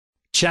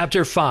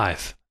Chapter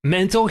 5.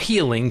 Mental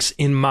Healings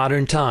in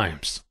Modern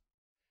Times.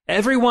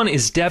 Everyone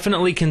is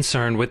definitely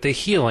concerned with the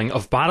healing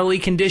of bodily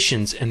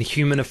conditions and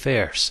human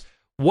affairs.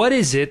 What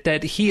is it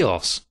that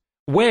heals?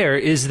 Where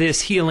is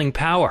this healing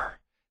power?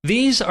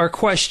 These are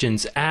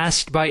questions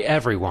asked by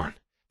everyone.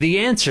 The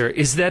answer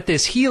is that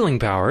this healing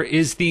power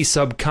is the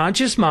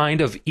subconscious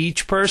mind of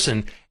each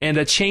person, and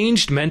a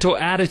changed mental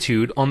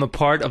attitude on the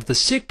part of the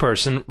sick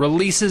person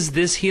releases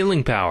this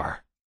healing power.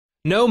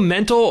 No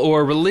mental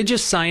or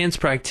religious science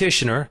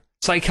practitioner,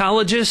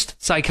 psychologist,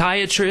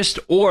 psychiatrist,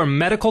 or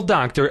medical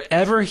doctor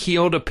ever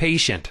healed a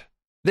patient.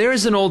 There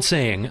is an old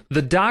saying,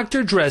 the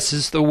doctor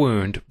dresses the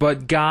wound,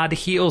 but God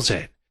heals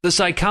it. The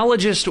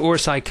psychologist or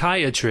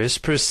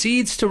psychiatrist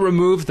proceeds to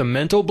remove the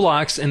mental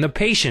blocks in the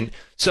patient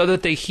so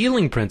that the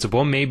healing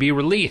principle may be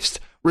released,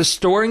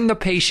 restoring the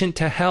patient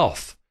to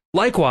health.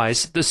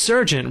 Likewise, the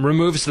surgeon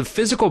removes the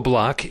physical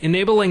block,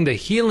 enabling the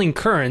healing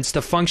currents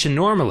to function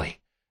normally.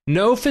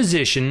 No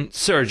physician,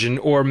 surgeon,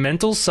 or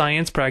mental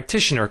science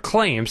practitioner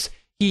claims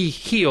he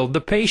healed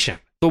the patient.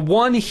 The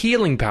one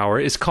healing power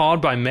is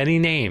called by many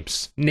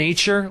names: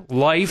 nature,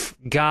 life,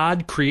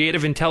 God,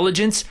 creative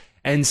intelligence,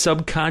 and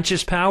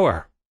subconscious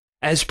power.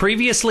 As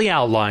previously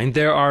outlined,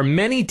 there are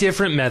many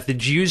different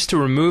methods used to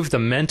remove the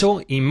mental,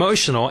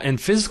 emotional, and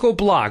physical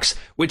blocks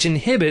which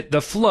inhibit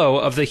the flow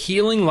of the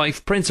healing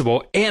life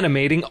principle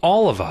animating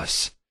all of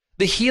us.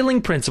 The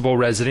healing principle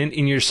resident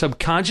in your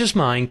subconscious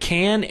mind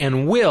can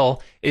and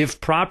will, if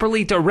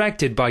properly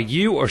directed by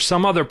you or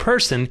some other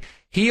person,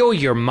 heal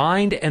your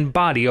mind and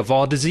body of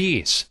all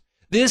disease.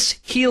 This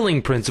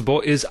healing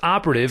principle is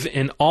operative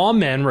in all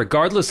men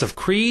regardless of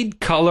creed,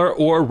 color,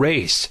 or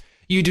race.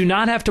 You do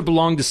not have to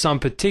belong to some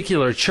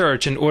particular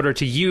church in order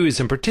to use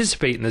and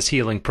participate in this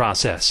healing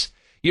process.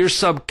 Your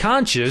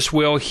subconscious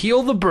will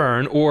heal the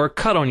burn or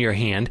cut on your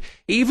hand,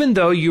 even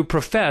though you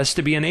profess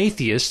to be an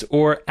atheist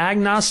or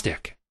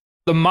agnostic.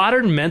 The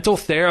modern mental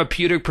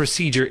therapeutic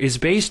procedure is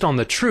based on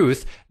the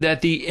truth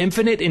that the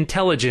infinite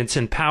intelligence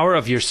and power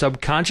of your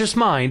subconscious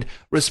mind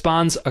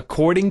responds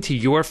according to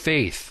your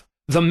faith.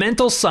 The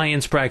mental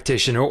science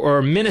practitioner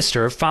or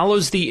minister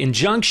follows the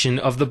injunction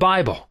of the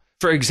Bible.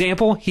 For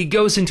example, he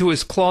goes into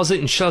his closet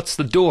and shuts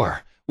the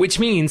door, which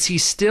means he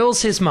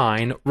stills his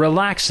mind,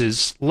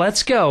 relaxes,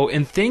 lets go,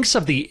 and thinks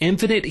of the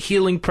infinite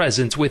healing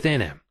presence within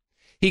him.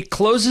 He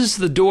closes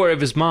the door of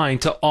his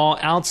mind to all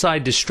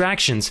outside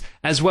distractions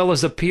as well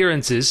as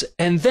appearances,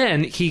 and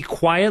then he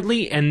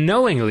quietly and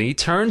knowingly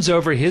turns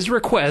over his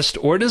request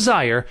or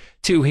desire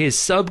to his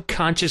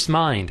subconscious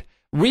mind,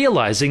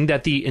 realizing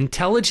that the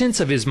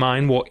intelligence of his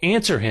mind will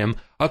answer him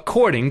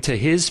according to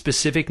his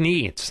specific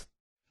needs.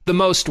 The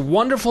most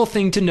wonderful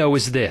thing to know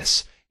is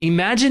this: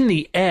 imagine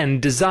the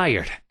end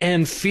desired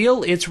and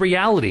feel its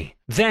reality.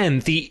 Then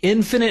the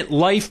infinite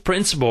life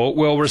principle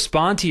will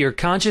respond to your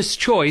conscious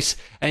choice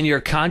and your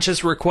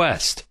conscious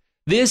request.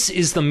 This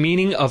is the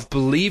meaning of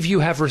believe you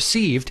have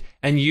received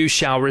and you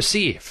shall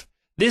receive.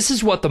 This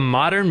is what the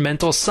modern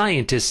mental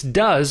scientist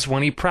does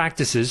when he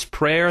practices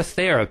prayer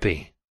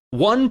therapy.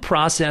 One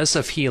process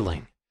of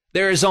healing.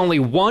 There is only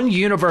one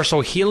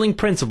universal healing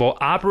principle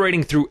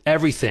operating through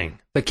everything: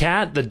 the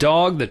cat, the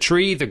dog, the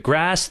tree, the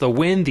grass, the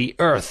wind, the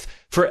earth,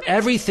 for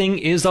everything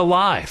is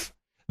alive.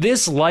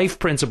 This life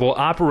principle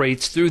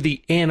operates through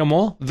the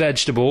animal,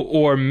 vegetable,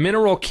 or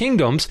mineral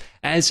kingdoms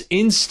as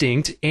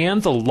instinct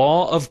and the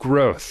law of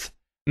growth.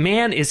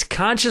 Man is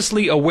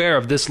consciously aware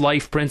of this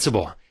life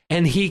principle,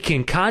 and he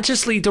can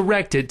consciously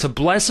direct it to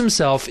bless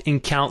himself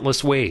in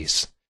countless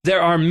ways.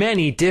 There are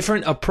many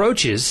different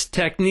approaches,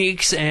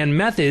 techniques, and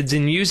methods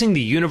in using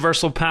the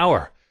universal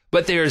power,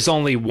 but there is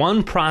only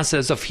one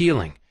process of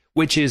healing,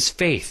 which is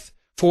faith.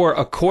 For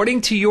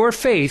according to your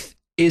faith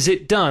is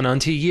it done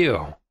unto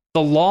you.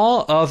 The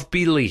law of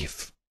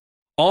belief.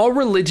 All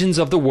religions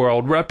of the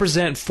world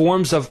represent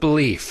forms of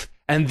belief,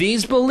 and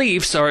these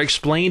beliefs are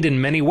explained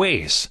in many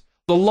ways.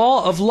 The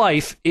law of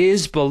life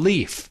is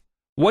belief.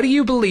 What do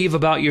you believe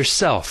about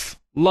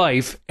yourself,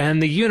 life,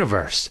 and the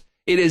universe?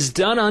 It is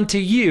done unto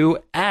you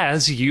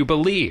as you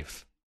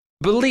believe.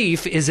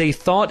 Belief is a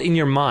thought in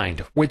your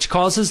mind, which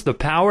causes the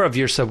power of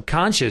your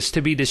subconscious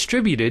to be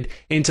distributed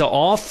into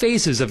all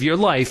phases of your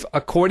life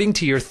according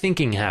to your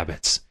thinking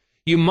habits.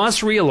 You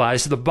must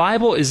realize the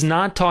Bible is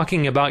not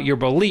talking about your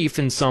belief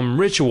in some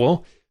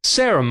ritual,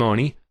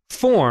 ceremony,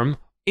 form,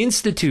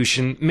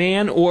 institution,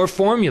 man, or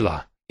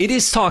formula. It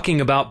is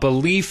talking about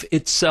belief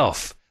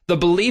itself. The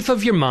belief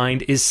of your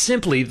mind is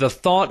simply the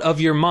thought of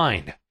your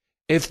mind.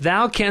 If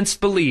thou canst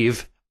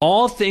believe,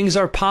 all things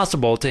are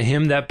possible to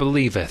him that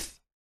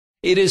believeth.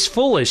 It is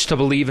foolish to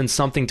believe in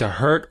something to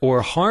hurt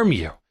or harm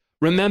you.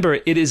 Remember,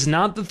 it is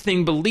not the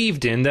thing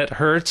believed in that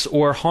hurts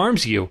or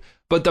harms you,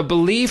 but the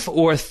belief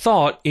or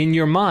thought in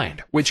your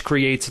mind, which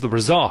creates the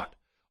result.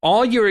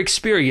 All your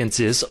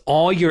experiences,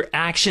 all your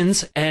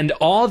actions, and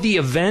all the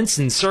events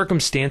and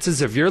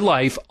circumstances of your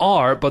life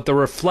are but the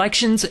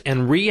reflections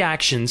and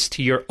reactions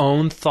to your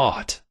own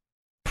thought.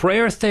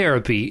 Prayer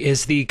therapy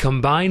is the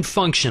combined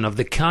function of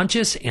the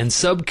conscious and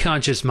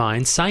subconscious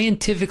mind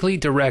scientifically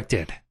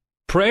directed.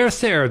 Prayer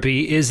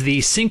therapy is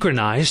the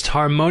synchronized,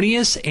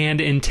 harmonious, and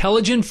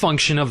intelligent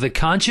function of the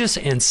conscious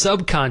and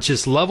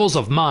subconscious levels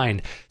of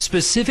mind,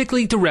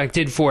 specifically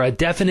directed for a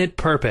definite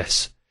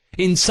purpose.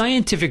 In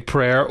scientific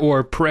prayer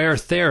or prayer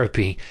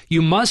therapy,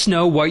 you must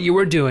know what you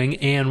are doing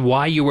and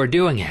why you are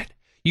doing it.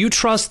 You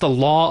trust the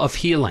law of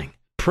healing.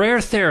 Prayer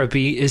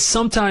therapy is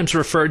sometimes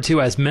referred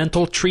to as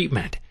mental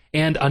treatment,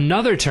 and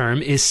another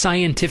term is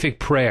scientific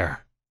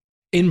prayer.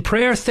 In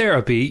prayer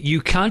therapy,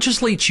 you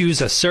consciously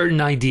choose a certain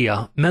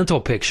idea,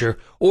 mental picture,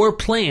 or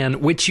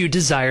plan which you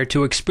desire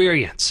to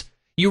experience.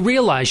 You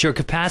realize your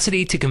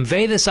capacity to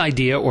convey this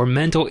idea or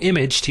mental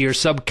image to your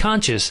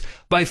subconscious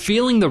by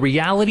feeling the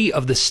reality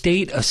of the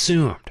state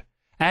assumed.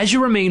 As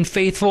you remain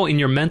faithful in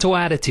your mental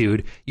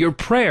attitude, your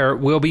prayer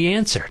will be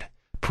answered.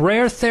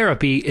 Prayer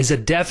therapy is a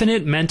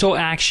definite mental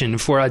action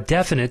for a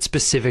definite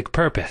specific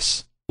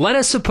purpose. Let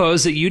us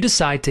suppose that you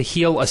decide to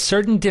heal a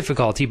certain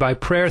difficulty by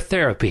prayer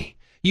therapy.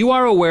 You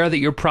are aware that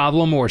your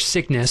problem or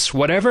sickness,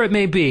 whatever it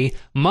may be,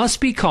 must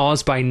be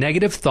caused by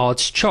negative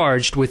thoughts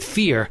charged with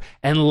fear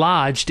and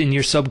lodged in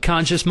your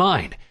subconscious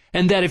mind,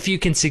 and that if you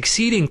can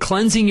succeed in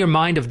cleansing your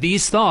mind of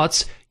these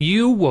thoughts,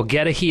 you will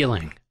get a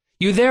healing.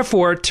 You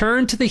therefore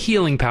turn to the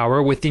healing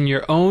power within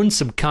your own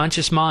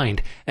subconscious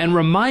mind and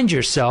remind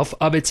yourself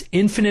of its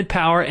infinite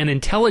power and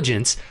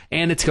intelligence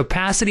and its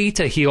capacity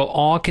to heal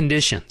all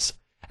conditions.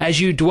 As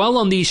you dwell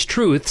on these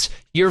truths,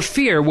 your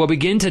fear will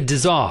begin to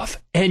dissolve,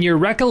 and your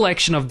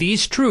recollection of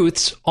these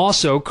truths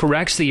also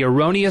corrects the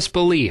erroneous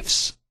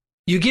beliefs.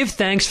 You give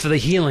thanks for the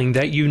healing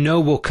that you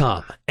know will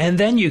come, and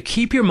then you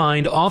keep your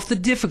mind off the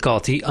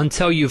difficulty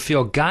until you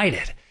feel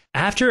guided,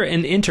 after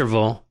an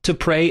interval, to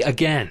pray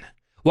again.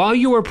 While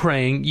you are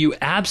praying, you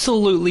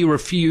absolutely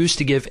refuse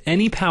to give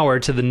any power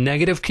to the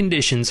negative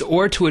conditions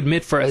or to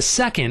admit for a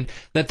second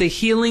that the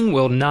healing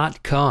will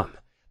not come.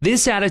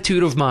 This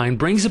attitude of mind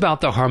brings about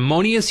the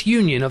harmonious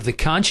union of the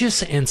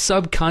conscious and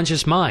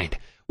subconscious mind,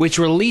 which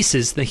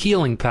releases the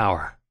healing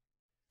power.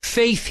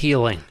 Faith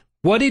healing.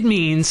 What it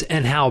means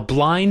and how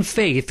blind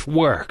faith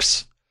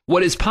works.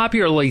 What is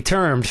popularly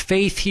termed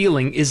faith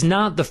healing is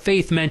not the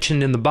faith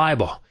mentioned in the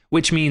Bible,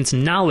 which means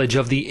knowledge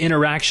of the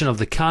interaction of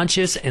the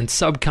conscious and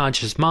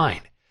subconscious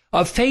mind.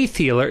 A faith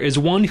healer is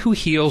one who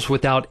heals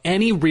without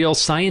any real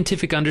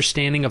scientific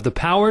understanding of the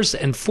powers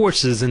and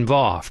forces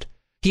involved.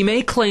 He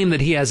may claim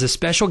that he has a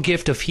special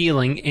gift of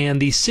healing,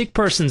 and the sick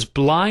person's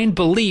blind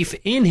belief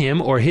in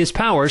him or his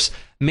powers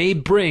may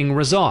bring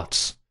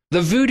results.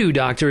 The voodoo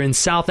doctor in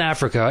South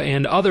Africa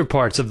and other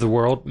parts of the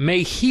world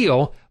may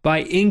heal by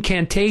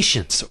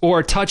incantations,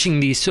 or touching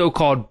the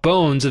so-called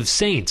bones of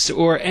saints,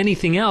 or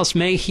anything else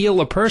may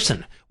heal a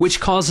person, which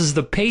causes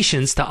the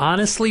patients to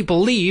honestly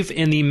believe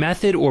in the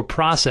method or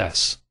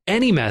process.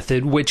 Any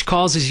method which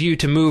causes you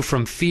to move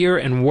from fear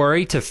and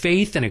worry to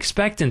faith and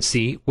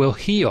expectancy will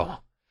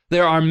heal.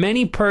 There are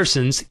many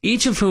persons,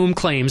 each of whom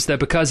claims that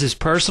because his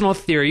personal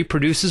theory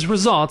produces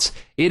results,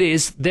 it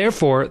is,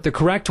 therefore, the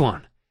correct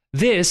one.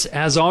 This,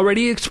 as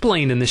already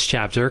explained in this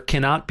chapter,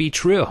 cannot be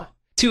true.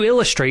 To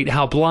illustrate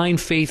how blind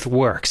faith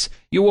works,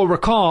 you will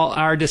recall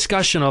our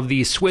discussion of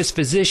the Swiss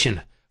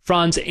physician,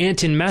 Franz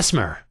Anton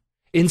Mesmer.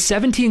 In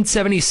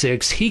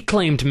 1776, he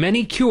claimed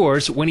many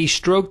cures when he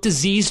stroked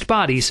diseased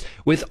bodies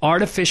with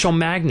artificial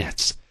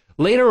magnets.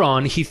 Later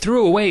on, he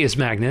threw away his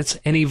magnets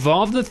and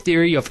evolved the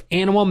theory of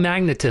animal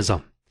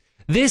magnetism.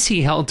 This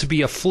he held to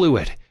be a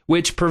fluid,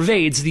 which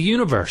pervades the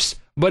universe,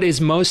 but is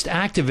most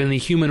active in the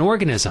human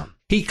organism.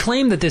 He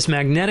claimed that this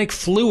magnetic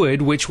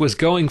fluid, which was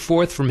going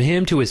forth from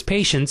him to his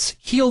patients,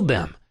 healed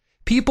them.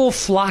 People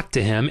flocked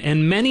to him,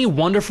 and many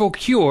wonderful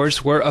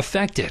cures were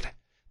effected.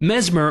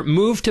 Mesmer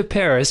moved to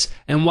Paris,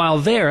 and while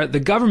there,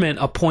 the government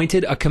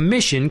appointed a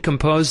commission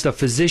composed of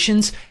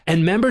physicians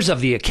and members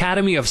of the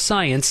Academy of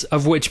Science,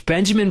 of which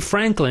Benjamin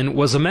Franklin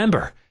was a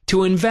member,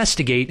 to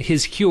investigate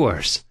his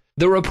cures.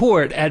 The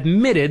report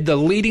admitted the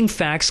leading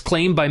facts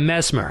claimed by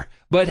Mesmer,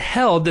 but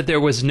held that there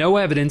was no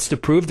evidence to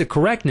prove the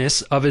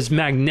correctness of his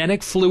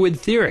magnetic fluid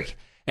theory,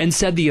 and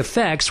said the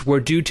effects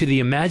were due to the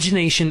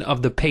imagination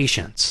of the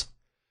patients.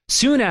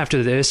 Soon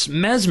after this,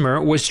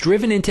 Mesmer was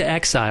driven into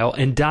exile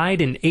and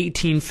died in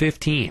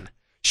 1815.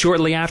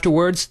 Shortly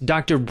afterwards,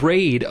 Dr.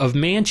 Braid of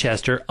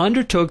Manchester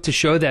undertook to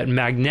show that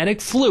magnetic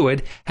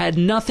fluid had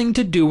nothing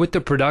to do with the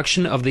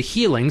production of the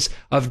healings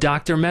of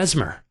Dr.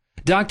 Mesmer.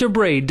 Dr.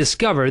 Braid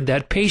discovered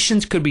that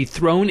patients could be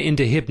thrown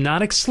into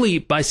hypnotic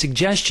sleep by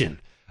suggestion,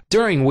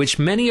 during which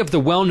many of the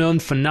well-known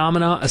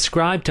phenomena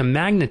ascribed to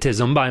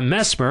magnetism by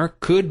Mesmer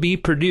could be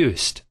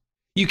produced.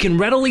 You can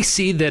readily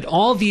see that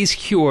all these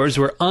cures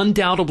were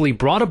undoubtedly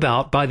brought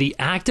about by the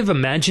active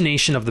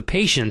imagination of the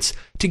patients,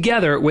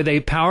 together with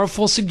a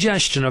powerful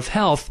suggestion of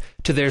health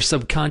to their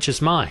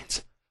subconscious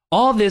minds.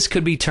 All this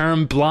could be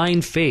termed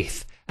blind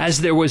faith,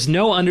 as there was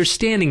no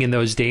understanding in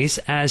those days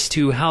as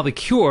to how the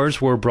cures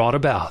were brought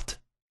about.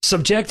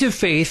 Subjective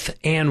faith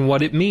and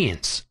what it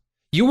means.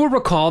 You will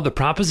recall the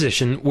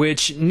proposition,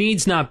 which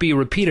needs not be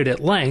repeated at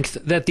length,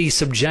 that the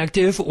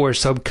subjective or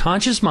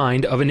subconscious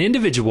mind of an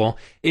individual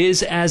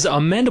is as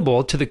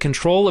amenable to the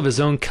control of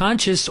his own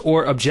conscious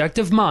or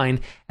objective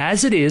mind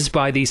as it is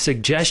by the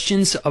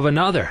suggestions of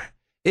another.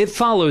 It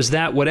follows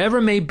that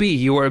whatever may be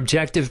your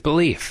objective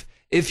belief,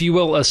 if you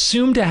will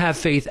assume to have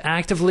faith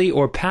actively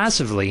or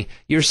passively,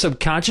 your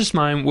subconscious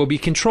mind will be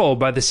controlled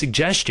by the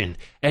suggestion,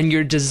 and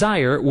your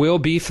desire will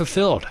be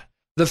fulfilled.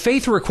 The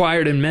faith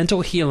required in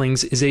mental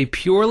healings is a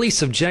purely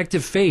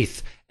subjective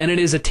faith, and it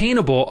is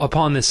attainable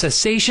upon the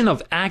cessation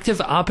of active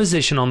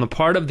opposition on the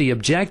part of the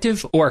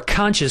objective or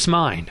conscious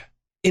mind.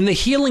 In the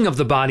healing of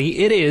the body,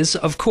 it is,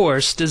 of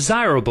course,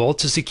 desirable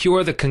to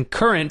secure the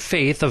concurrent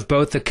faith of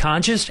both the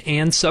conscious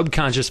and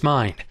subconscious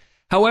mind.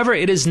 However,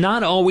 it is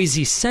not always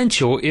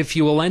essential if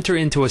you will enter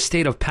into a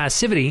state of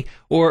passivity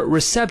or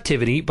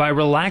receptivity by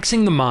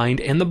relaxing the mind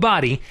and the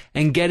body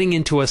and getting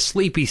into a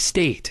sleepy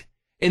state.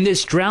 In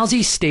this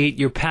drowsy state,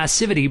 your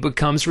passivity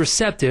becomes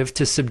receptive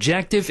to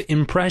subjective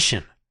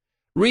impression.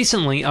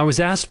 Recently, I was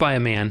asked by a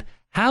man,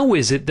 "How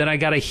is it that I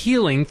got a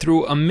healing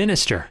through a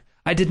minister?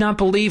 I did not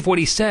believe what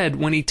he said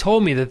when he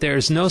told me that there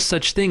is no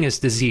such thing as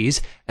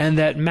disease and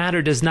that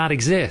matter does not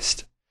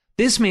exist."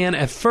 This man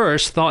at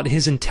first thought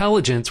his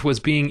intelligence was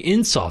being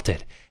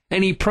insulted,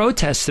 and he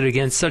protested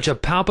against such a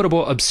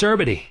palpable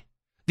absurdity.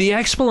 The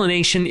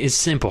explanation is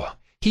simple.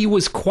 He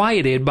was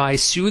quieted by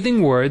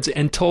soothing words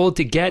and told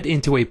to get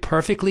into a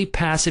perfectly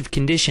passive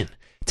condition,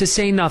 to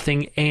say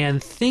nothing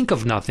and think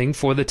of nothing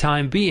for the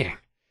time being.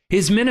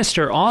 His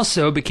minister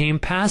also became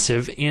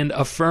passive and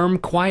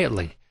affirmed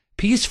quietly,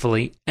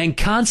 peacefully, and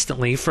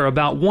constantly for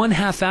about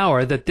 1/2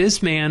 hour that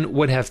this man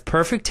would have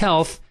perfect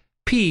health,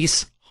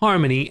 peace,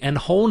 harmony, and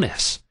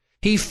wholeness.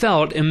 He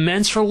felt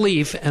immense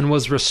relief and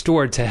was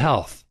restored to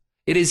health.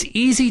 It is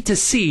easy to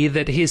see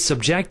that his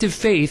subjective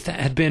faith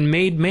had been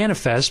made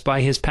manifest by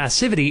his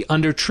passivity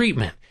under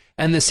treatment,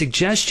 and the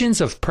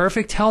suggestions of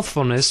perfect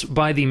healthfulness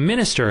by the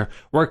minister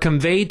were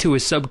conveyed to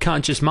his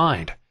subconscious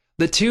mind.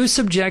 The two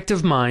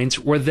subjective minds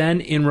were then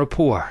in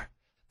rapport.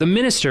 The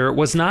minister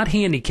was not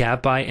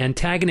handicapped by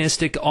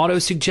antagonistic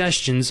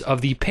autosuggestions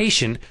of the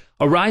patient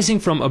arising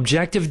from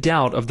objective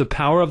doubt of the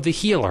power of the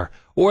healer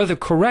or the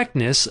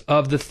correctness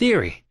of the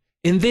theory.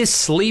 In this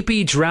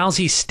sleepy,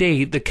 drowsy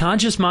state, the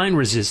conscious mind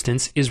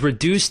resistance is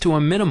reduced to a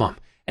minimum,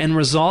 and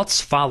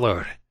results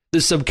followed.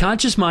 The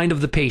subconscious mind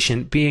of the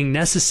patient, being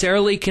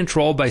necessarily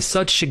controlled by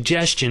such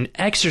suggestion,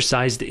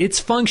 exercised its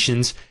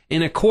functions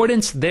in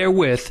accordance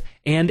therewith,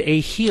 and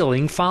a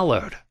healing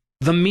followed.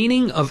 The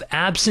meaning of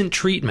absent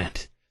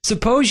treatment.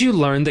 Suppose you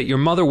learned that your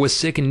mother was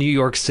sick in New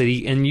York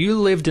City and you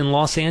lived in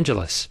Los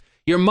Angeles.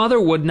 Your mother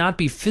would not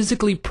be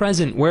physically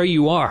present where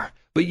you are,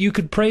 but you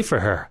could pray for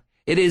her.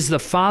 It is the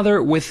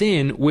Father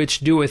within which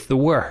doeth the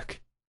work.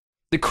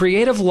 The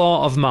creative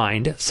law of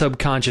mind,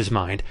 subconscious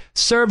mind,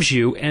 serves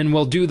you and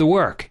will do the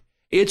work.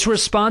 Its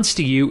response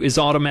to you is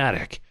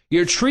automatic.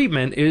 Your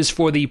treatment is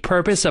for the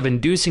purpose of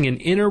inducing an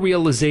inner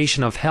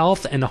realization of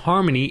health and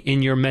harmony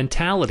in your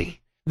mentality.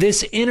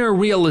 This inner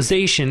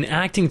realization,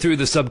 acting through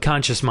the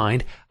subconscious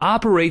mind,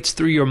 operates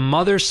through your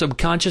mother's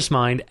subconscious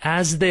mind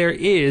as there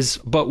is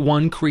but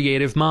one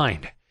creative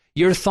mind.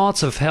 Your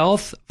thoughts of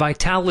health,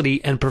 vitality,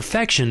 and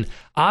perfection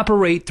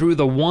operate through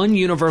the one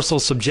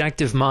universal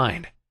subjective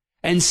mind,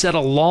 and set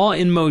a law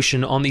in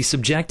motion on the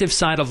subjective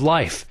side of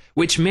life,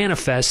 which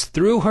manifests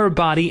through her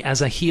body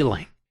as a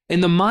healing.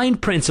 In the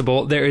mind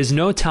principle, there is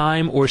no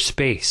time or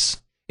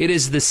space. It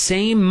is the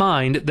same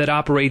mind that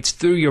operates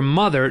through your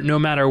mother no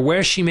matter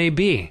where she may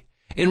be.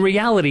 In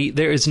reality,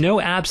 there is no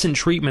absent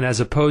treatment as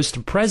opposed to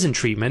present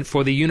treatment,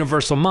 for the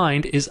universal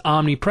mind is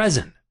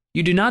omnipresent.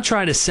 You do not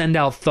try to send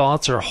out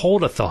thoughts or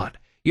hold a thought.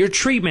 Your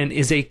treatment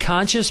is a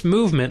conscious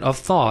movement of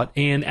thought,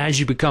 and as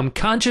you become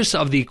conscious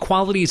of the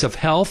qualities of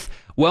health,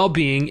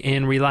 well-being,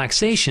 and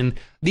relaxation,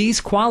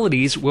 these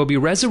qualities will be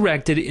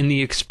resurrected in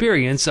the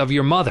experience of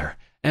your mother,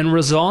 and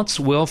results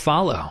will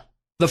follow.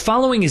 The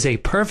following is a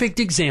perfect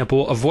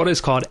example of what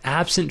is called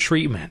absent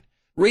treatment.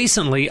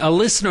 Recently, a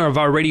listener of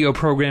our radio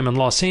program in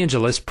Los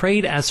Angeles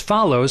prayed as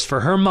follows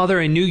for her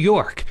mother in New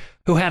York,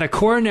 who had a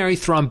coronary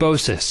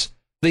thrombosis.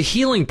 The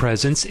healing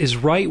presence is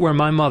right where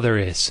my mother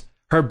is.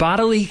 Her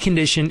bodily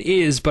condition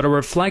is but a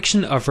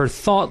reflection of her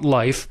thought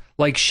life,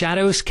 like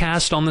shadows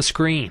cast on the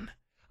screen.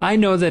 I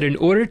know that in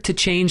order to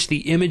change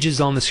the images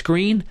on the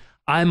screen,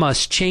 I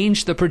must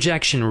change the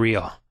projection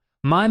reel.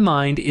 My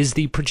mind is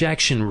the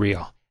projection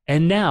reel,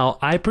 and now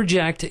I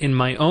project in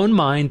my own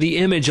mind the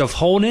image of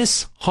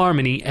wholeness,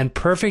 harmony, and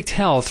perfect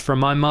health for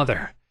my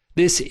mother.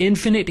 This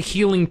infinite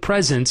healing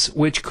presence,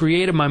 which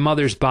created my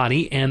mother's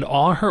body and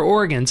all her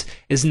organs,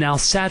 is now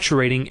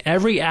saturating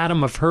every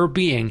atom of her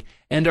being,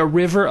 and a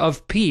river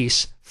of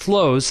peace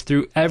flows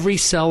through every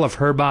cell of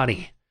her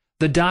body.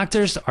 The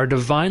doctors are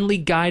divinely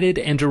guided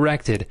and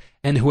directed,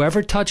 and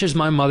whoever touches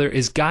my mother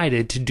is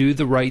guided to do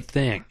the right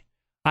thing.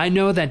 I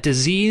know that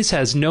disease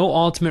has no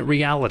ultimate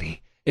reality.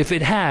 If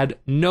it had,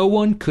 no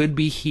one could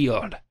be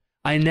healed.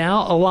 I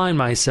now align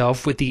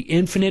myself with the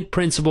infinite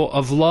principle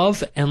of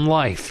love and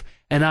life,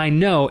 and I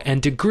know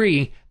and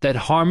agree that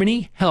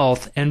harmony,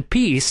 health, and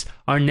peace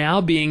are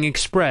now being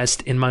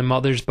expressed in my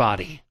mother's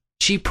body.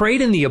 She prayed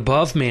in the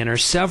above manner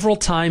several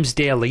times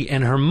daily,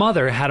 and her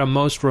mother had a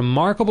most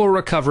remarkable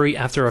recovery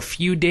after a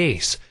few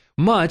days,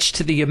 much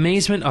to the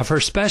amazement of her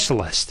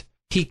specialist.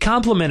 He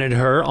complimented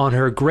her on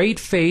her great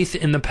faith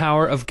in the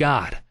power of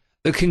God.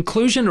 The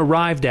conclusion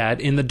arrived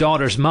at in the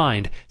daughter's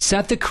mind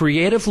set the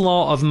creative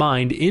law of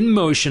mind in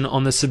motion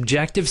on the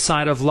subjective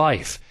side of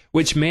life,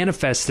 which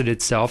manifested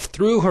itself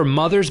through her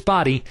mother's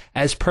body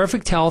as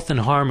perfect health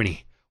and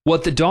harmony.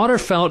 What the daughter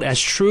felt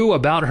as true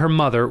about her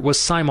mother was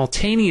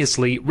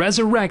simultaneously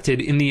resurrected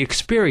in the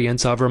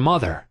experience of her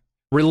mother,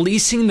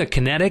 releasing the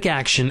kinetic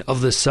action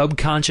of the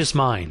subconscious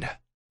mind.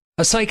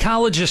 A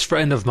psychologist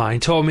friend of mine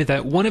told me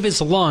that one of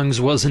his lungs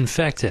was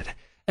infected.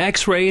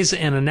 X-rays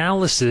and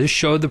analysis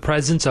showed the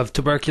presence of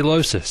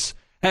tuberculosis.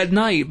 At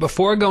night,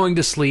 before going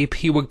to sleep,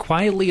 he would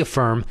quietly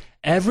affirm,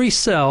 "Every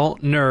cell,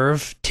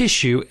 nerve,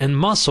 tissue, and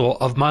muscle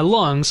of my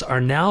lungs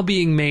are now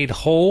being made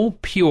whole,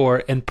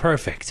 pure, and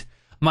perfect.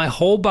 My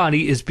whole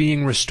body is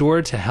being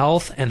restored to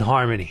health and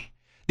harmony."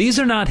 These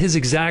are not his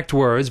exact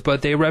words,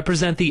 but they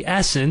represent the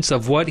essence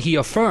of what he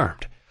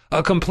affirmed.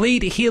 A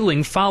complete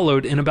healing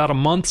followed in about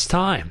a month's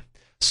time.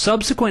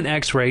 Subsequent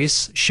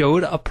X-rays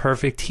showed a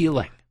perfect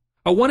healing.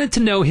 I wanted to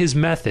know his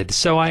method,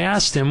 so I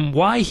asked him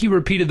why he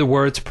repeated the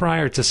words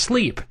prior to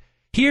sleep.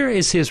 Here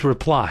is his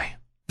reply.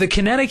 The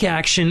kinetic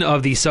action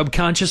of the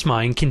subconscious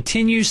mind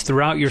continues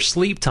throughout your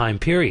sleep time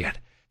period.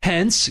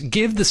 Hence,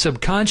 give the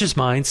subconscious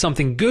mind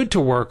something good to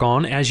work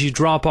on as you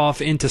drop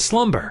off into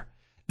slumber.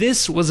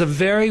 This was a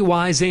very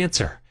wise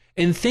answer.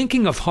 In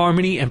thinking of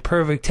harmony and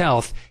perfect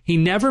health, he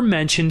never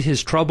mentioned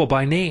his trouble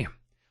by name.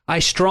 I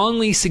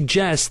strongly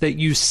suggest that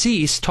you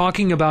cease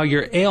talking about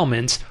your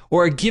ailments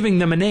or giving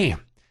them a name.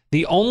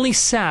 The only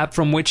sap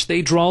from which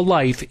they draw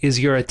life is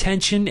your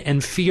attention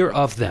and fear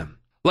of them.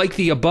 Like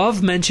the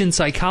above-mentioned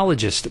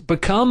psychologist,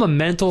 become a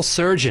mental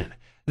surgeon.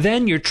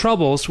 Then your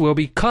troubles will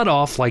be cut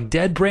off like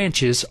dead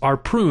branches are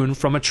pruned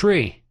from a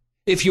tree.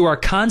 If you are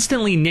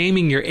constantly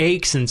naming your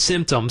aches and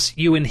symptoms,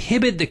 you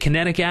inhibit the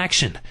kinetic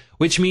action,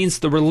 which means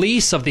the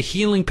release of the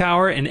healing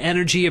power and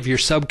energy of your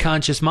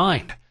subconscious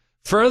mind.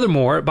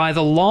 Furthermore, by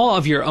the law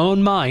of your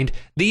own mind,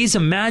 these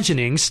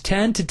imaginings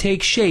tend to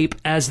take shape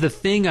as the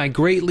thing I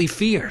greatly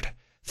feared.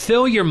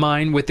 Fill your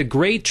mind with the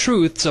great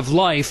truths of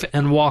life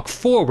and walk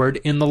forward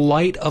in the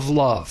light of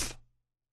love.